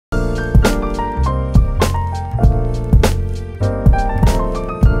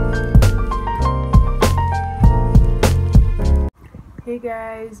Hey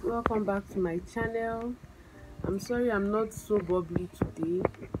guys, welcome back to my channel. I'm sorry I'm not so bubbly today.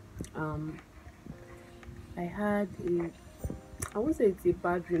 um I had a, I won't say it's a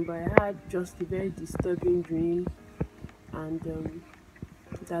bad dream, but I had just a very disturbing dream, and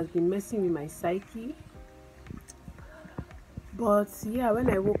it has been messing with my psyche. But yeah, when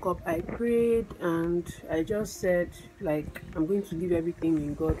I woke up I prayed and I just said, like, I'm going to leave everything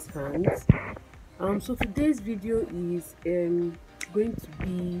in God's hands. So today's video is going to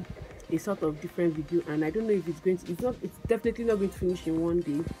be a sort of different video, and I don't know if it's going to, it's definitely not going to finish in one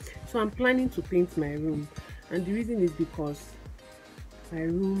day. So I'm planning to paint my room, and the reason is because my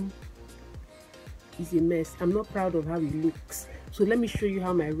room is a mess. I'm not proud of how it looks. So let me show you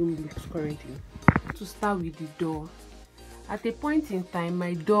how my room looks currently. To start with the door. At a point in time,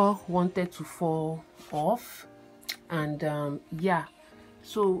 my door wanted to fall off, and yeah,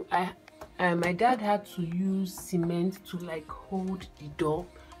 so my dad had to use cement to like hold the door,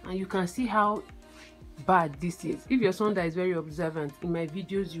 and you can see how bad this is. If you're someone that is very observant in my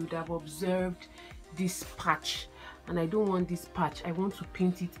videos, you would have observed this patch, and I don't want this patch. I want to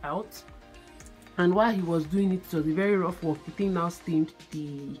paint it out. And while he was doing it, was a very rough work. The thing now stained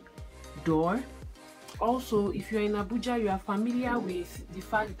the door. Also, if you're in Abuja, you are familiar with the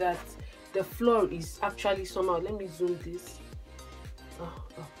fact that the floor is actually somehow, let me zoom this.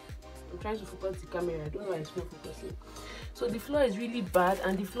 I'm trying to focus the camera. I don't know why it's not focusing. So the floor is really bad,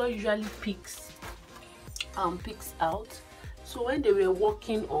 and the floor usually peaks out. So when they were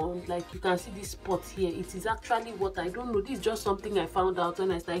working on, like, you can see this spot here, it is actually what, I don't know, this is just something I found out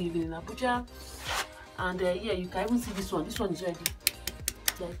when I started living in Abuja. And yeah, you can even see this one is already,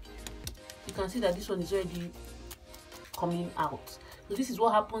 like, you can see that this one is already coming out. So this is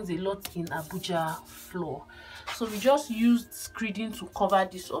what happens a lot in Abuja floor. So we just used screeding to cover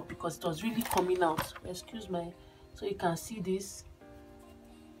this up because it was really coming out. Excuse my, so you can see this,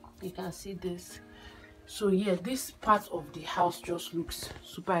 you can see this. So yeah, this part of the house just looks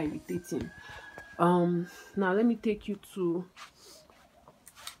super irritating. Now let me take you to,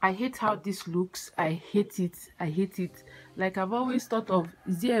 I hate how this looks. I hate it. I hate it. Like, I've always thought of,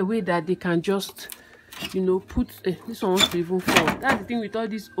 is there a way that they can just, you know, put this one wants to even fall. That's the thing with all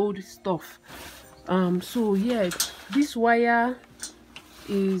this old stuff. So yeah, this wire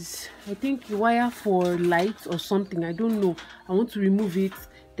is, I think, a wire for light or something. I don't know. I want to remove it.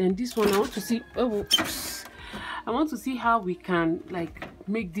 Then this one, I want to see, oh, I want to see how we can like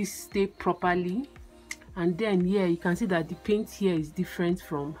make this stay properly. And then yeah, you can see that the paint here is different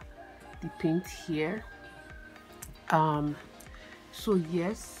from the paint here. So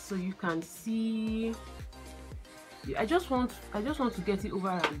yes, so you can see, I just want to get it over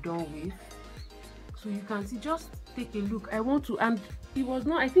and done with. So you can see, just take a look. I want to, and it was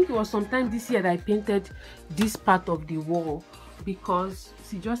not, I think it was sometime this year that I painted this part of the wall, because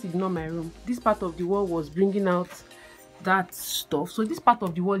see, just ignore my room, this part of the wall was bringing out that stuff. So this part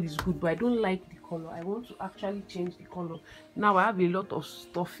of the wall is good, but I don't like the color. I want to actually change the color. Now I have a lot of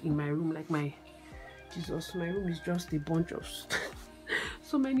stuff in my room, like my, Jesus, my room is just a bunch of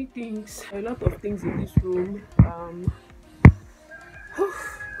so many things, a lot of things in this room.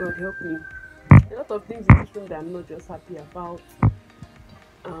 God help me, a lot of things in this room that I'm not just happy about.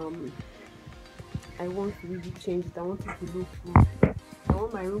 I want to really change it. I want it to look good. I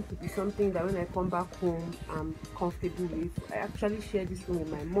want my room to be something that when I come back home, I'm comfortable with. I actually share this room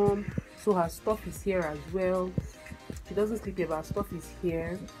with my mom, so her stuff is here as well. She doesn't sleep here, but her stuff is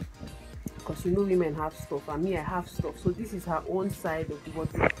here, because you know women have stuff, and me, I have stuff. So this is her own side of the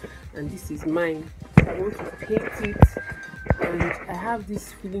wardrobe, and this is mine. So I want to paint it, and I have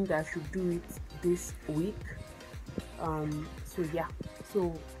this feeling that I should do it this week. So yeah,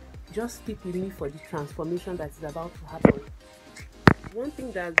 so just stick with me for the transformation that is about to happen. One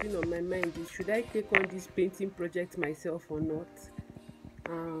thing that has been on my mind is, should I take on this painting project myself or not?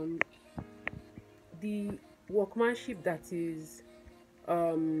 The workmanship that is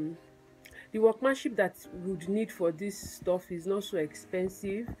the workmanship that would need for this stuff is not so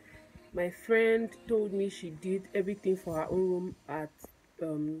expensive. My friend told me she did everything for her own room at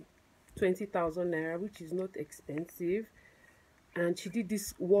 20,000 naira, which is not expensive. And she did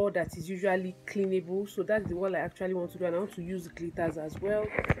this wall that is usually cleanable, so that's the wall I actually want to do, and I want to use glitters as well.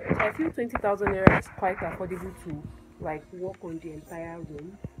 So I feel 20,000 naira is quite affordable to like work on the entire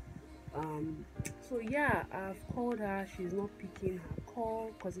room. So yeah, I've called her. She's not picking her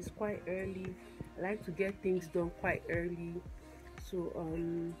call because it's quite early. I like to get things done quite early. So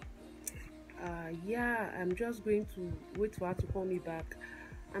yeah, I'm just going to wait for her to call me back,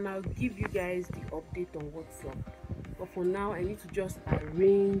 and I'll give you guys the update on what's up. But for now, I need to just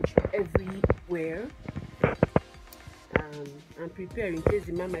arrange everywhere, and and prepare in case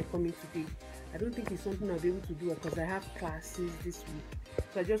the man might come in today. I don't think it's something I'll be able to do because I have classes this week.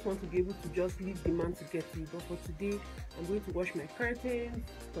 So I just want to be able to just leave the man to get it. But for today, I'm going to wash my curtains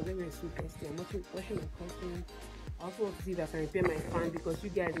because everyone is so dusty. I'm washing my curtains. I also want to see if I can repair my fan because you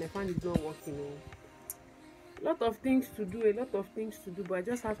guys, my fan is not working. A lot of things to do, but I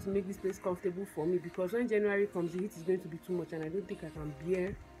just have to make this place comfortable for me because when January comes, the heat is going to be too much and I don't think I can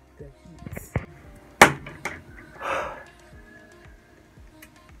bear the heat.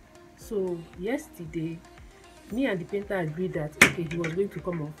 So yesterday, me and the painter agreed that okay, he was going to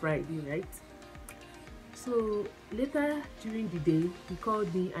come on Friday, right? So later during the day, he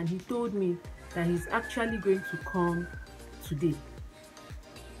called me and he told me that he's actually going to come today.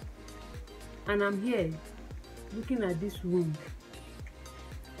 And I'm here looking at this room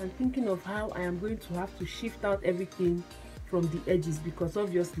and thinking of how I am going to have to shift out everything from the edges because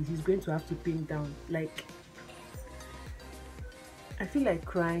obviously he's going to have to paint down. Like, I feel like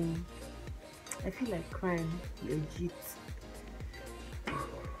crying. Legit.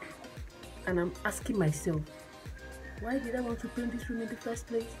 And I'm asking myself, why did I want to paint this room in the first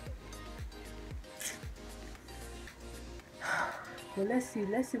place? Well, let's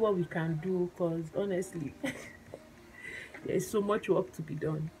see what we can do because honestly there's so much work to be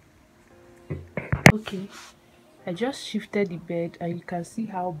done. Okay, I just shifted the bed and you can see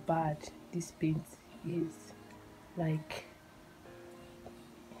how bad this paint is. Like,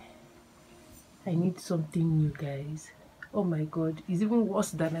 I need something new, guys. Oh my god, it's even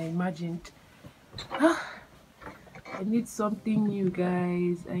worse than I imagined. I need something new,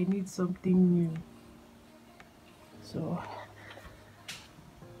 guys. I need something new. So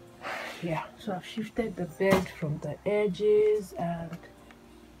yeah, so I've shifted the bed from the edges and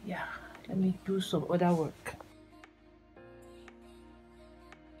yeah, let me do some other work.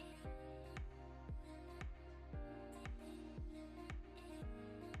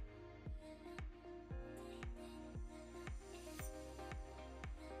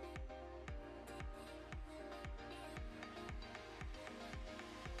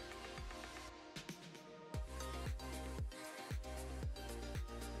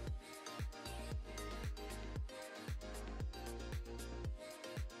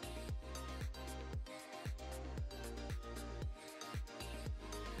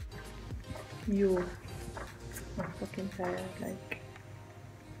 Yo, I'm fucking tired. Like,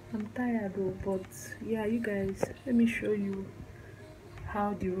 I'm tired though, but yeah, you guys, let me show you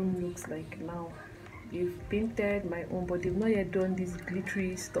how the room looks like now. They've painted my own, but they've not yet done this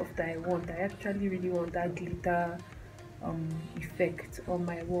glittery stuff that I want. I actually really want that glitter effect on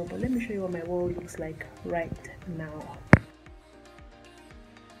my wall, but let me show you what my wall looks like right now.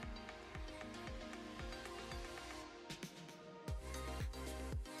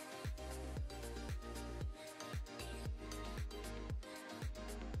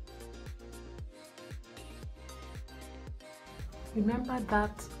 Remember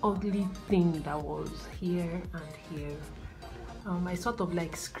that ugly thing that was here and here? I sort of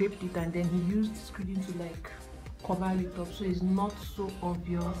like scraped it and then he used screen to like cover it up so it's not so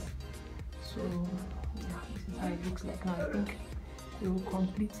obvious. So yeah, this is how it looks like now. I think they will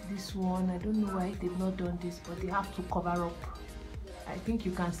complete this one. I don't know why they've not done this, but they have to cover up. I think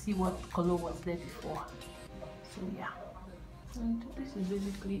you can see what color was there before. So yeah, and this is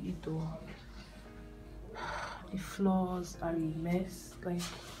basically it though. The floors are a mess. Like,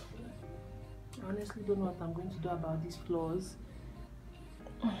 I honestly don't know what I'm going to do about these floors.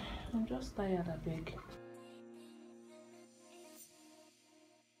 I'm just tired, I beg.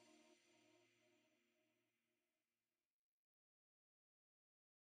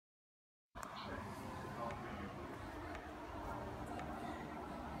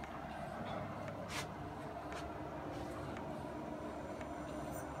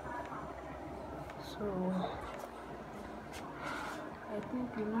 So I think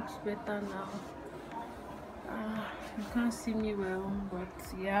it looks better now. You can't see me well,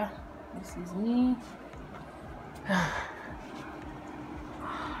 but yeah, this is me.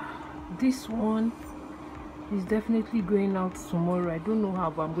 This one is definitely going out tomorrow. I don't know how,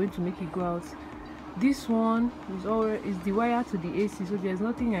 but I'm going to make it go out. This one is the wire to the AC, so there's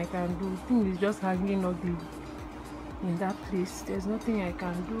nothing I can do. The thing is just hanging ugly in that place. There's nothing I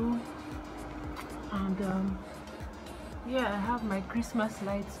can do. And yeah, I have my Christmas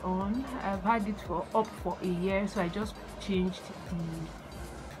lights on. I've had it up for a year, so I just changed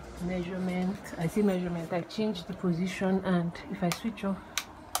the measurement. I changed the position, and if I switch off,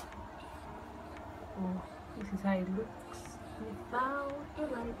 oh, this is how it looks without the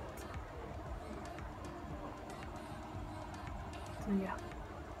light. So yeah,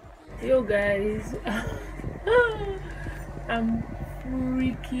 yo guys, I'm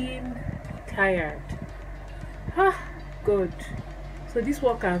freaking tired. Ah, God. So this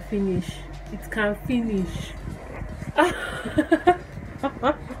work can finish. It can finish.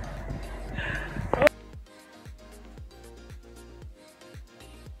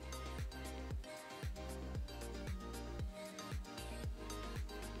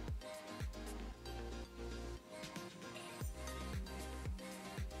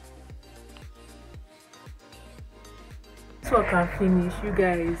 This work can finish, you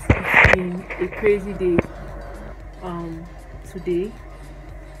guys. It's been a crazy day. Today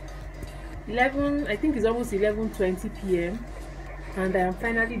 11, I think it's almost 11:20 p.m. and I am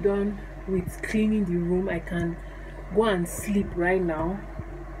finally done with cleaning the room. I can go and sleep right now.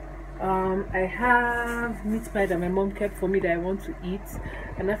 I have meat pie that my mom kept for me that I want to eat,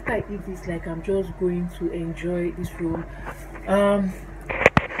 and after I eat this, like, I'm just going to enjoy this room. Yeah,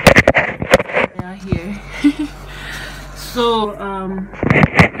 here. So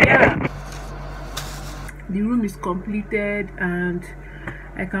yeah, the room is completed and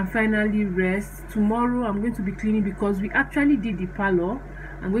I can finally rest. Tomorrow I'm going to be cleaning because we actually did the parlor.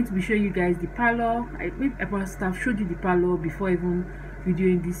 I'm going to be showing you guys the parlor. I must have showed you the parlor before even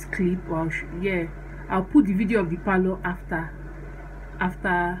videoing this clip, or yeah, I'll put the video of the parlor after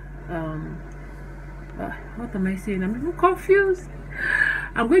what am I saying? I'm even confused.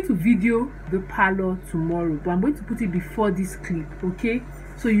 I'm going to video the parlor tomorrow, but I'm going to put it before this clip, okay?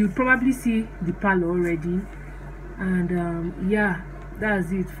 So you'll probably see the parlor already. And yeah,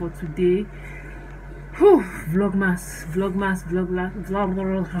 that's it for today. Whew, vlogmas.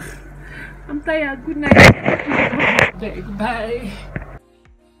 I'm tired. Good night. Bye.